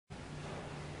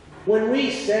When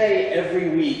we say every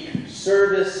week,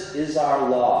 service is our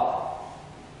law,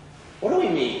 what do we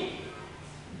mean?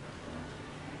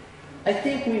 I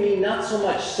think we mean not so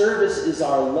much service is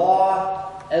our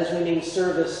law as we mean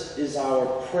service is our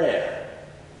prayer.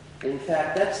 In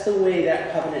fact, that's the way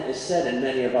that covenant is said in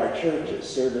many of our churches.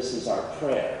 Service is our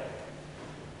prayer.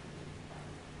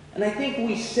 And I think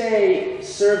we say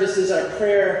service is our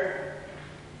prayer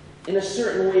in a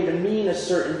certain way to mean a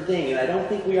certain thing, and I don't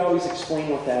think we always explain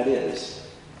what that is.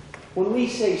 When we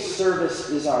say service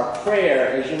is our prayer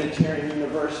as Unitarian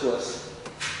Universalists,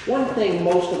 one thing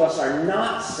most of us are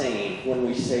not saying when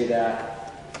we say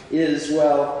that is,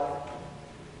 well,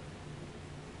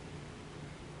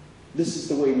 this is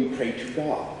the way we pray to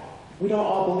God. We don't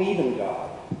all believe in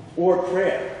God or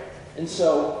prayer. And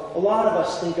so a lot of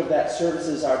us think of that service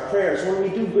as our prayers. When we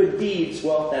do good deeds,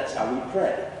 well, that's how we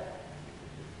pray.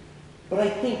 But I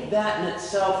think that in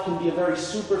itself can be a very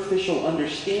superficial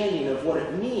understanding of what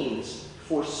it means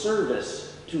for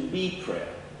service to be prayer.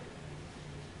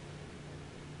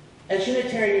 As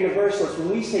Unitarian Universalists, when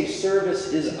we say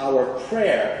service is our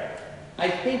prayer, I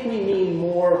think we mean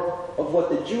more of what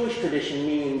the Jewish tradition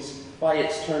means by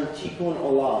its term Tikkun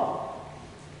Olam.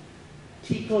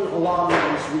 Tikkun Olam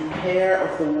means repair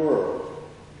of the world.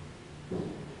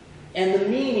 And the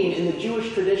meaning in the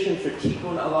Jewish tradition for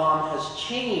Tikkun Olam has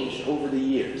changed over the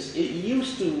years. It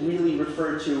used to really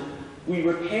refer to, we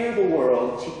repair the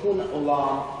world, Tikkun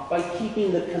Olam, by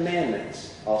keeping the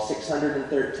commandments, all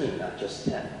 613, not just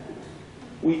 10.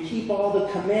 We keep all the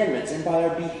commandments, and by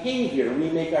our behavior, we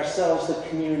make ourselves, the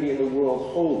community, and the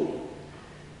world holy.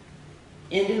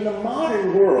 And in the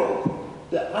modern world,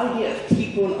 the idea of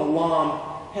Tikkun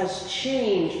Olam has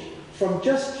changed from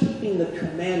just keeping the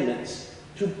commandments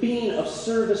to being of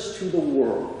service to the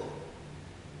world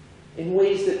in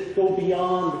ways that go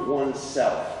beyond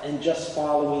oneself and just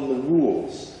following the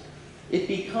rules. It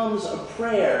becomes a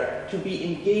prayer to be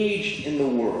engaged in the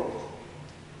world.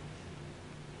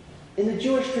 In the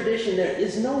Jewish tradition, there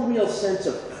is no real sense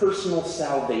of personal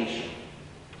salvation.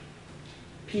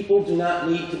 People do not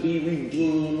need to be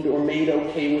redeemed or made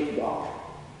okay with God.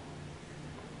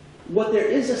 What there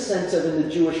is a sense of in the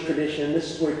Jewish tradition, and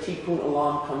this is where Tikkun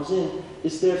Olam comes in,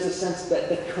 is there's a sense that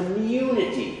the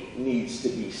community needs to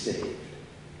be saved,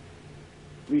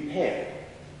 repaired,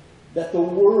 that the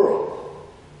world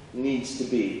needs to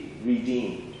be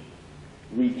redeemed,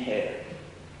 repaired.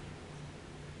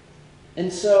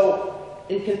 And so,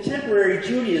 in contemporary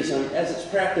Judaism, as it's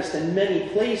practiced in many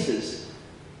places,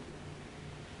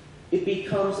 it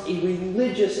becomes a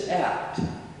religious act.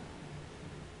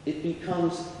 It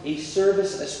becomes a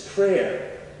service as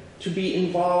prayer to be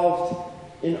involved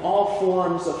in all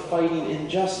forms of fighting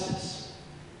injustice.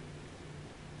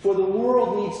 For the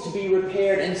world needs to be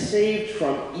repaired and saved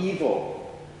from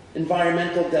evil,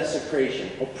 environmental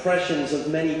desecration, oppressions of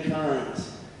many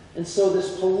kinds. And so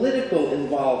this political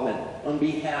involvement on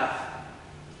behalf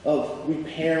of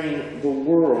repairing the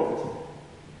world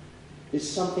is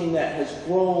something that has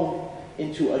grown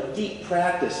into a deep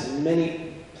practice in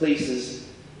many places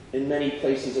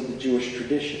of the Jewish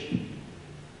tradition.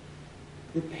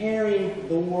 Repairing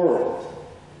the world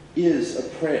is a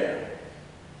prayer.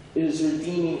 It is a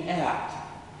redeeming act,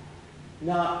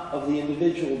 not of the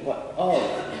individual, but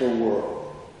of the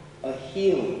world. A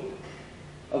healing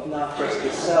of not just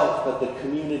the self, but the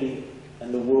community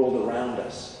and the world around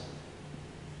us.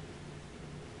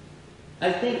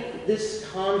 I think this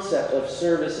concept of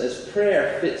service as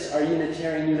prayer fits our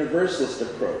Unitarian Universalist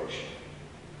approach,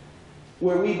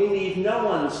 where we believe no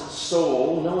one's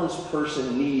soul, no one's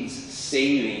person needs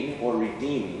saving or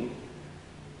redeeming.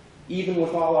 Even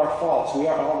with all our faults, we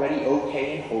are already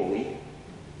okay and holy.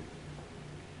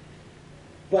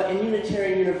 But in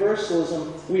Unitarian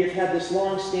Universalism, we have had this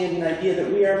long-standing idea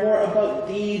that we are more about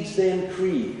deeds than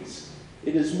creeds.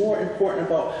 It is more important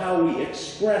about how we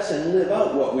express and live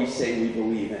out what we say we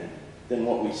believe in than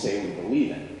what we say we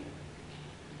believe in.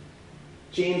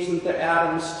 James Luther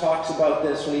Adams talks about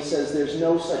this when he says there's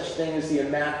no such thing as the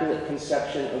immaculate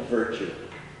conception of virtue.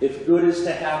 If good is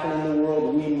to happen in the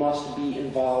world, we must be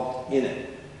involved in it.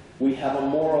 We have a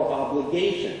moral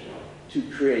obligation to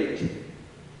create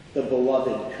the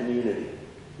beloved community.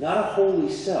 Not a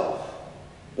holy self,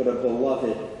 but a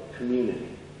beloved community.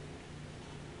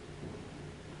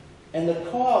 And the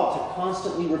call to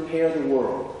constantly repair the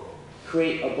world,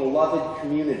 create a beloved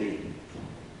community,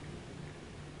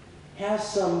 has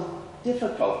some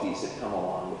difficulties that come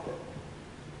along with it.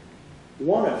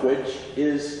 One of which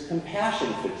is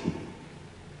compassion fatigue,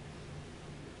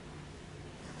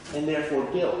 and therefore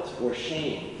guilt or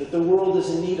shame, that the world is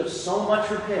in need of so much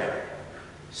repair,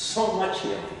 so much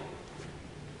healing.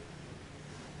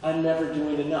 I'm never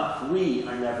doing enough. We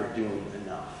are never doing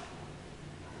enough.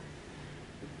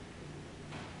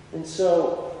 And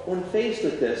so, when faced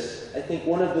with this, I think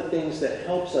one of the things that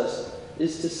helps us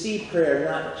is to see prayer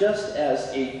not just as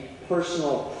a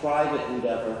personal, private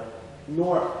endeavor,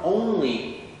 nor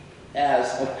only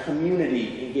as a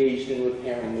community engaged in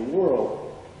repairing the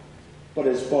world, but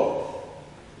as both.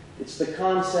 It's the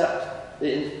concept that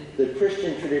in the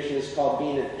Christian tradition is called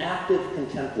being an active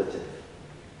contemplative.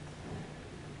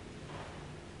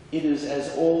 It is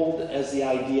as old as the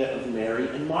idea of Mary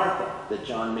and Martha that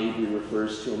John Mabry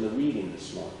refers to in the reading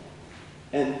this morning.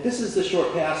 And this is the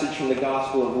short passage from the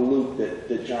Gospel of Luke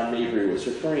that John Mabry was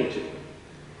referring to.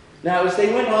 Now, as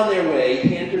they went on their way,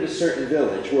 he entered a certain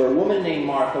village where a woman named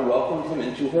Martha welcomed him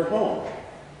into her home.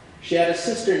 She had a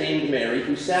sister named Mary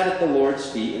who sat at the Lord's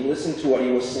feet and listened to what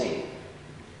he was saying.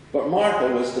 But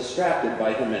Martha was distracted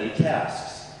by her many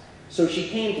tasks. So she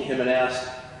came to him and asked,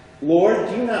 "Lord,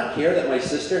 do you not care that my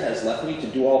sister has left me to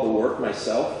do all the work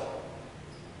myself?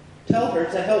 Tell her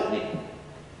to help me."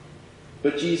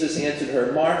 But Jesus answered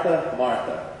her, "Martha,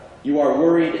 Martha, you are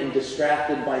worried and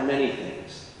distracted by many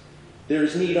things. There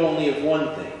is need only of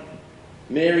one thing.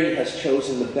 Mary has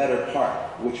chosen the better part,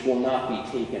 which will not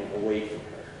be taken away from her."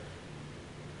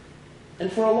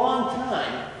 And for a long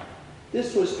time,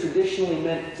 this was traditionally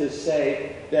meant to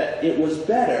say that it was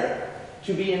better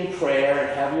to be in prayer and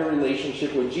have your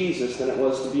relationship with Jesus than it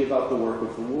was to be about the work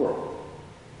of the world.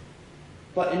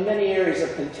 But in many areas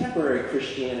of contemporary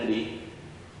Christianity,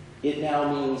 it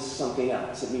now means something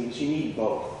else. It means you need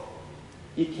both.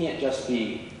 You can't just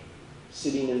be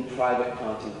sitting in private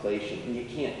contemplation, and you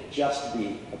can't just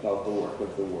be about the work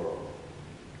of the world.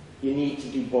 You need to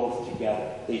do both together.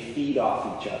 They feed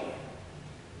off each other.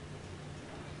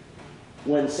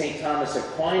 When St. Thomas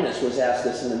Aquinas was asked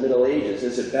this in the Middle Ages,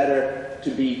 is it better to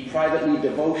be privately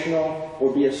devotional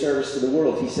or be of service to the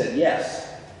world? He said, yes.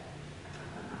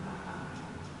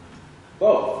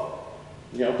 Both.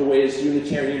 You know, the way as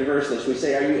Unitarian Universalists, we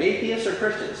say, are you atheists or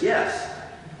Christians? Yes.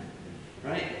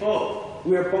 Right? Both.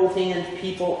 We are both and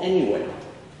people anyway.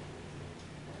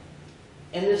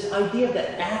 And this idea of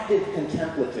the active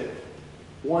contemplative,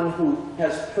 one who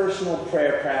has personal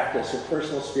prayer practice or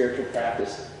personal spiritual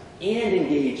practice and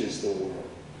engages the world.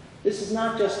 This is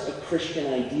not just a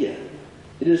Christian idea.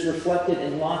 It is reflected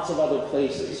in lots of other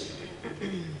places.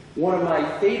 One of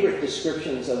my favorite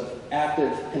descriptions of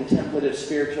active contemplative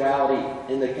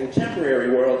spirituality in the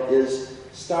contemporary world is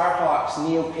Starhawk's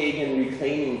neo-pagan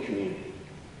reclaiming community.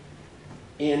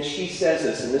 And she says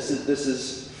this, and this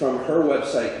is from her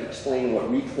website explaining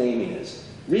what reclaiming is.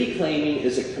 Reclaiming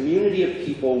is a community of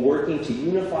people working to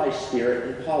unify spirit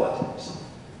and politics.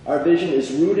 Our vision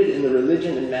is rooted in the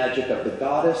religion and magic of the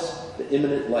goddess, the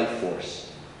immanent life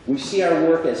force. We see our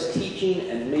work as teaching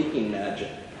and making magic,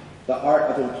 the art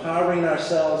of empowering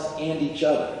ourselves and each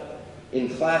other. In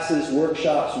classes,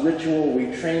 workshops, ritual,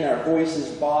 we train our voices,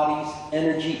 bodies,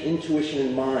 energy, intuition,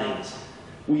 and minds.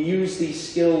 We use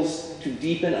these skills to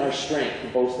deepen our strength,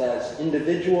 both as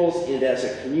individuals and as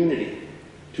a community,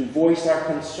 to voice our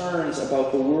concerns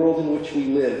about the world in which we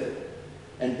live,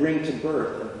 and bring to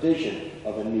birth a vision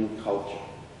of a new culture.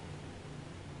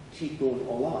 Tikkun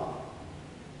Olam,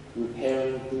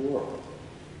 repairing the world.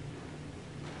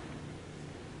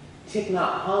 Thich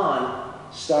Nhat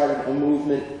Hanh started a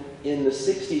movement in the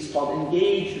 60s called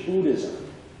Engaged Buddhism.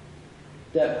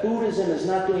 That Buddhism is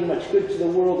not doing much good to the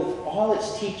world if all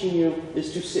it's teaching you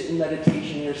is to sit in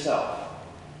meditation yourself.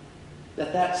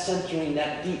 That centering,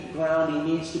 that deep grounding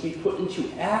needs to be put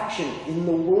into action in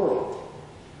the world.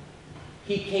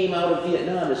 He came out of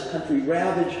Vietnam, his country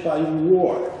ravaged by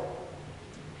war.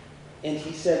 And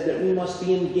he said that we must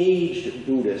be engaged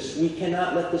Buddhists. We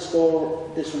cannot let this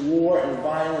war and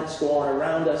violence go on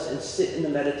around us and sit in the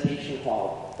meditation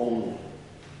hall only.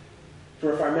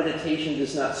 For if our meditation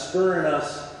does not spur in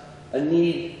us a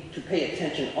need to pay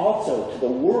attention also to the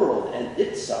world and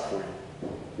its suffering,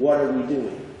 what are we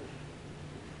doing?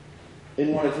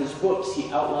 In one of his books,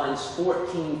 he outlines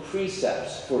 14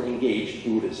 precepts for engaged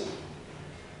Buddhism.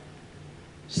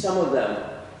 Some of them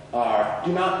are,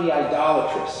 do not be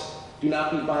idolatrous. Do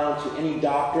not be bound to any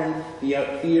doctrine,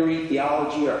 theory,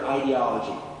 theology, or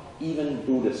ideology, even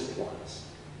Buddhist ones.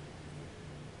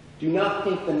 Do not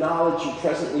think the knowledge you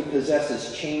presently possess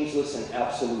is changeless and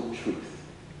absolute truth.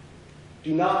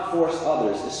 Do not force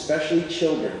others, especially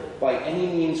children, by any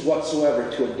means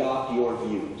whatsoever to adopt your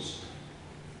views,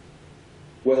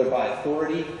 whether by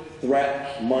authority,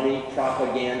 threat, money,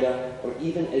 propaganda, or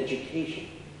even education.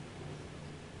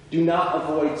 Do not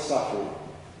avoid suffering.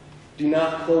 Do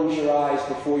not close your eyes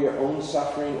before your own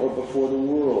suffering or before the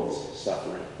world's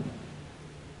suffering.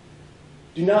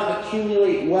 Do not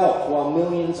accumulate wealth while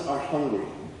millions are hungry.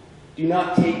 Do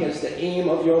not take as the aim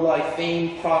of your life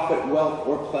fame, profit, wealth,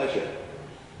 or pleasure.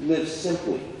 Live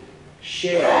simply.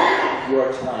 Share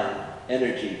your time,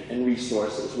 energy, and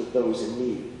resources with those in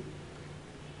need.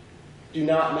 Do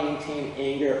not maintain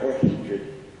anger or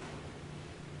hatred.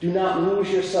 Do not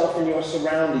lose yourself in your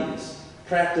surroundings.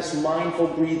 Practice mindful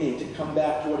breathing to come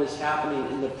back to what is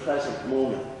happening in the present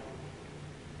moment.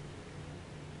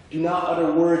 Do not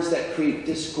utter words that create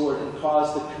discord and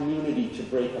cause the community to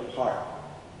break apart.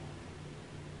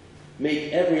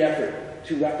 Make every effort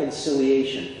to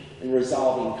reconciliation and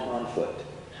resolving conflict,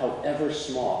 however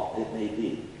small it may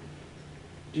be.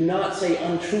 Do not say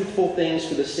untruthful things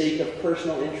for the sake of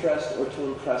personal interest or to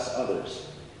impress others.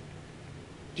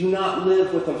 Do not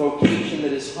live with a vocation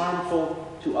that is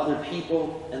harmful to other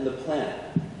people and the planet.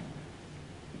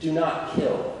 Do not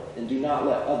kill, and do not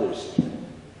let others kill.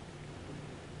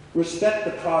 Respect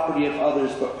the property of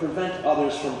others, but prevent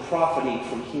others from profiting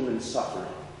from human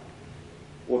suffering,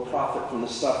 or profit from the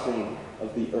suffering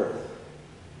of the earth.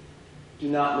 Do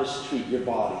not mistreat your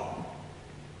body.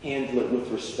 Handle it with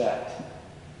respect.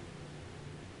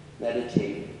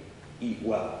 Meditate, eat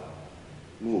well,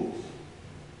 move.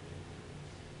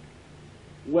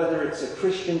 Whether it's a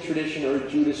Christian tradition or a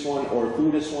Judas one or a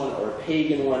Buddhist one or a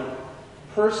pagan one,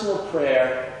 personal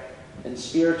prayer and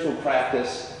spiritual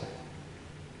practice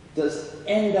does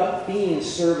end up being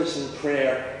service and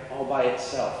prayer all by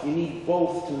itself. You need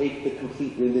both to make the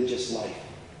complete religious life.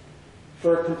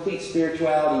 For a complete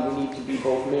spirituality, we need to be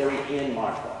both Mary and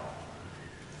Martha.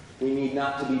 We need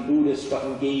not to be Buddhists, but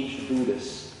engaged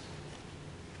Buddhists.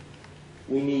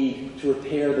 We need to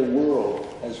repair the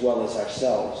world as well as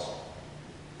ourselves.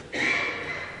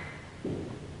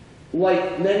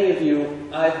 Like many of you,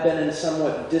 I've been in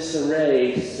somewhat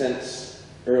disarray since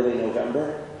early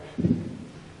November.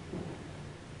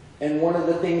 And one of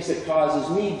the things that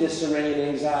causes me disarray and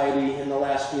anxiety in the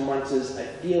last few months is I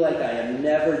feel like I am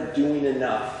never doing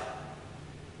enough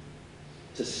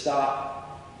to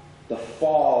stop the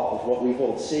fall of what we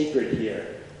hold sacred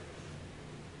here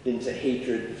into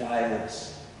hatred,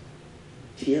 violence,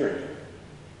 tyranny.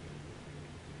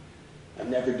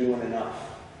 I'm never doing enough.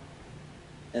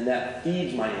 And that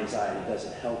feeds my anxiety,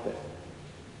 doesn't help it.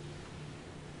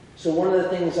 So one of the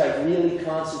things I've really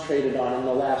concentrated on in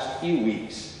the last few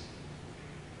weeks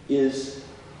is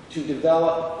to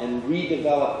develop and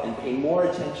redevelop and pay more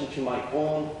attention to my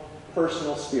own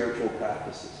personal spiritual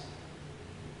practices.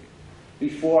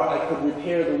 Before I could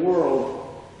repair the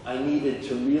world, I needed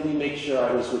to really make sure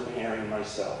I was repairing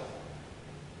myself.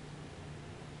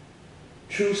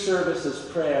 True service as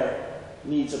prayer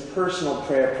needs a personal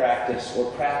prayer practice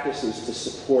or practices to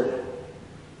support it.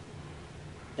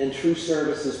 And true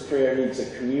service as prayer needs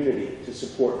a community to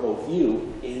support both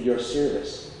you and your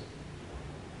service.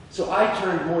 So I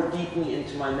turned more deeply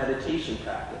into my meditation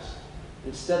practice.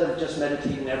 Instead of just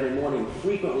meditating every morning,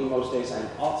 frequently most days I'm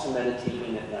also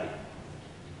meditating at night.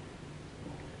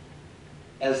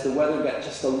 As the weather got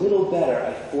just a little better,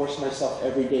 I forced myself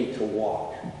every day to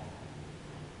walk,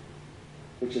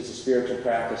 which is a spiritual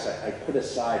practice I put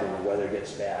aside when the weather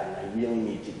gets bad, and I really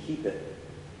need to keep it,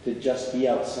 to just be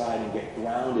outside and get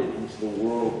grounded into the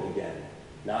world again.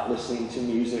 Not listening to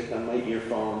music on my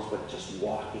earphones, but just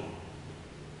walking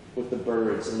with the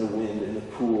birds and the wind and the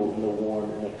cool and the warm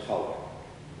and the color.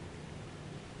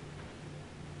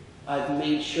 I've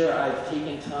made sure I've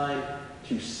taken time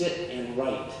to sit and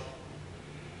write.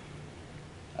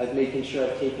 I've making sure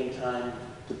I've taken time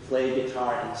to play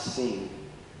guitar and sing.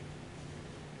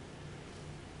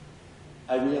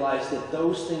 I realized that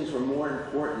those things were more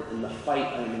important in the fight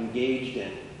I'm engaged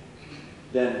in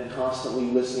than constantly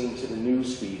listening to the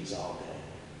news feeds all day.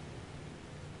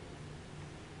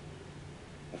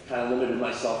 I've kind of limited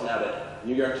myself now to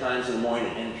New York Times in the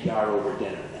morning and NPR over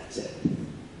dinner, and that's it.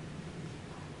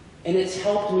 And it's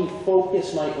helped me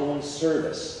focus my own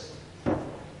service.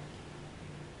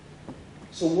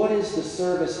 So what is the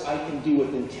service I can do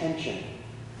with intention,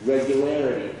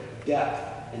 regularity,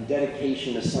 depth, and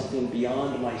dedication to something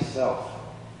beyond myself?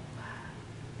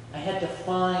 I had to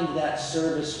find that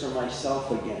service for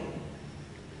myself again.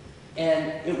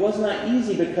 And it was not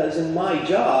easy because in my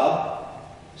job,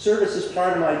 service is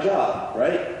part of my job,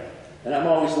 right? And I'm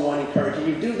always the one encouraging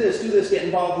you, do this, get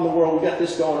involved in the world, we got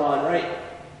this going on, right?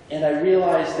 And I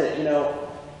realized that,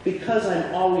 because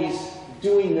I'm always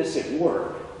doing this at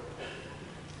work,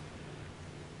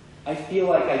 I feel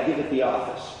like I give it the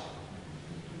office.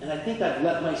 And I think I've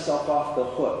let myself off the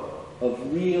hook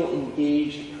of real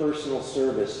engaged personal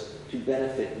service to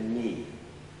benefit me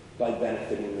by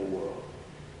benefiting the world.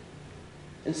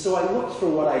 And so I looked for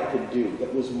what I could do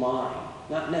that was mine,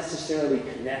 not necessarily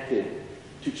connected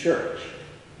to church,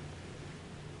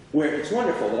 where it's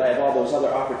wonderful that I have all those other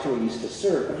opportunities to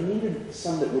serve, but I needed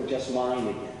some that were just mine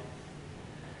again.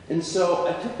 And so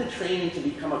I took the training to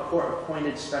become a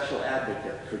court-appointed special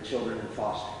advocate for children in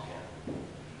foster care.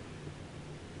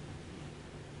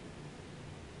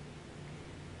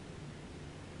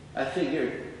 I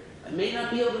figured I may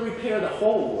not be able to repair the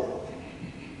whole world,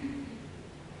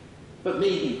 but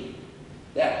maybe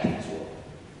that kid's world.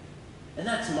 And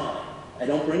that's mine. I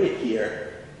don't bring it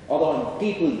here, although I'm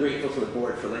deeply grateful to the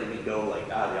board for letting me go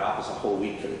out of the office a whole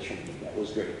week for the training. That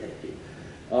was great, thank you.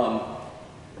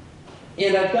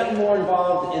 And I've gotten more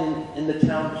involved in the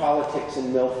town politics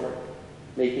in Milford,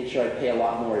 making sure I pay a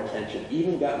lot more attention.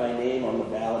 Even got my name on the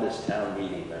ballot as town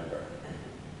meeting member,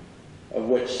 of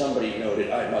which somebody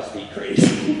noted I must be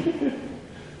crazy.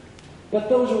 But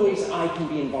those are ways I can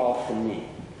be involved for me,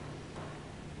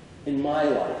 in my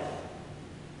life,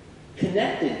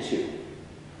 connected to,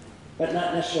 but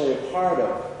not necessarily a part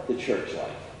of the church life.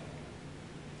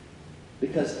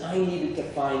 Because I needed to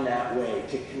find that way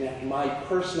to connect my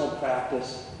personal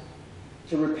practice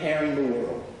to repairing the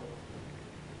world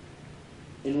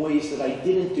in ways that I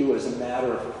didn't do as a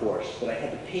matter of course, that I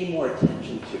had to pay more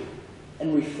attention to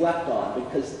and reflect on,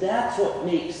 because that's what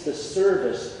makes the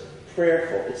service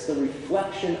prayerful. It's the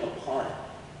reflection upon it.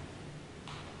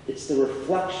 It's the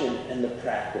reflection and the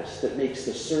practice that makes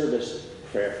the service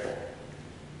prayerful.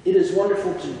 It is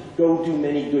wonderful to go do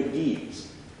many good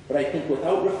deeds, but I think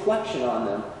without reflection on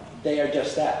them, they are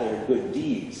just that. They are good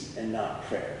deeds and not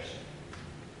prayers.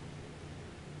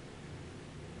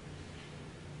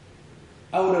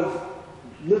 Out of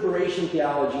liberation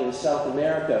theology in South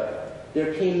America,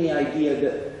 there came the idea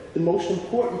that the most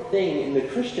important thing in the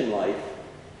Christian life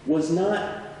was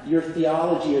not your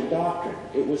theology or doctrine.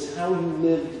 It was how you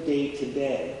lived day to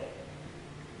day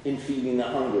in feeding the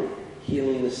hungry,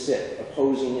 healing the sick,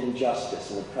 opposing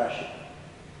injustice and oppression.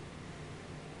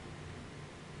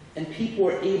 And people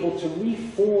were able to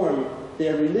reform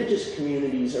their religious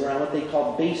communities around what they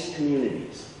call base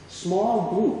communities,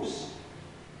 small groups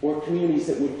or communities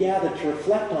that would gather to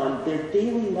reflect on their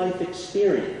daily life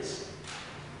experience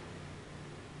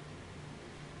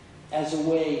as a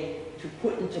way to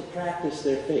put into practice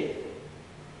their faith,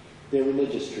 their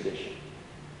religious tradition.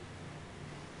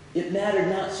 It mattered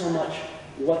not so much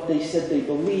what they said they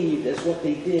believed as what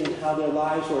they did and how their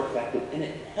lives were affected, and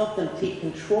it helped them take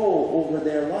control over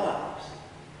their lives.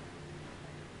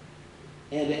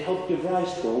 And it helped give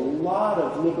rise to a lot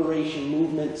of liberation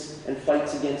movements and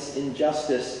fights against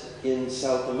injustice in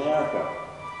South America.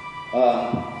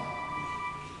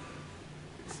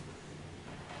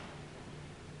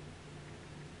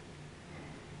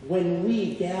 When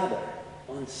we gather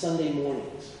on Sunday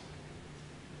mornings,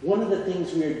 one of the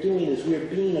things we are doing is we are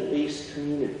being a base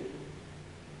community.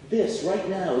 This, right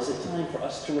now, is a time for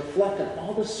us to reflect on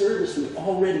all the service we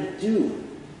already do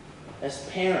as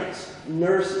parents,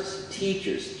 nurses,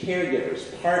 teachers,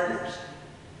 caregivers, partners.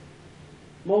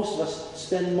 Most of us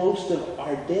spend most of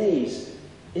our days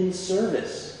in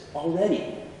service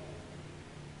already.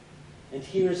 And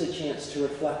here is a chance to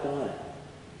reflect on it.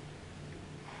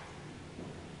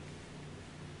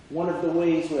 One of the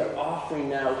ways we're offering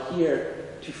now here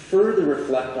to further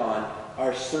reflect on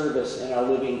our service and our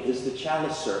living is the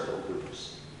Chalice Circle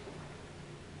groups.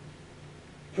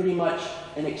 Pretty much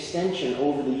an extension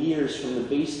over the years from the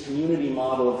base community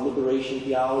model of liberation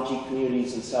theology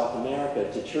communities in South America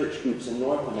to church groups in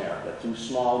North America through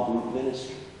small group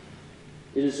ministry.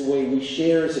 It is a way we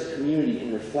share as a community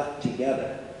and reflect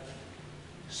together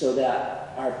so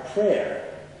that our prayer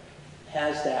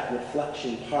has that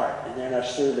reflection part, and then our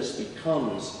service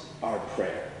becomes our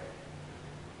prayer.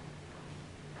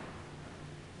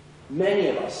 Many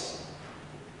of us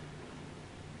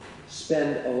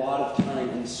spend a lot of time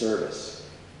in service,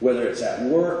 whether it's at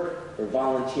work or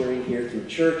volunteering here through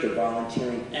church or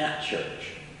volunteering at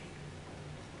church.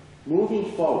 Moving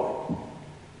forward,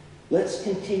 let's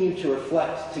continue to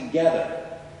reflect together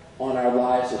on our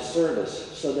lives of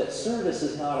service so that service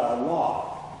is not our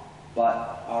law,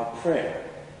 but our prayer.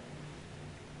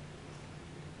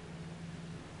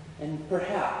 And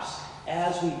perhaps,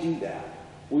 as we do that,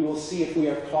 we will see if we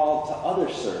are called to other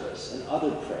service and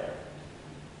other prayer,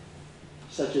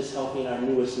 such as helping our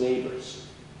newest neighbors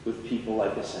with people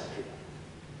like a century.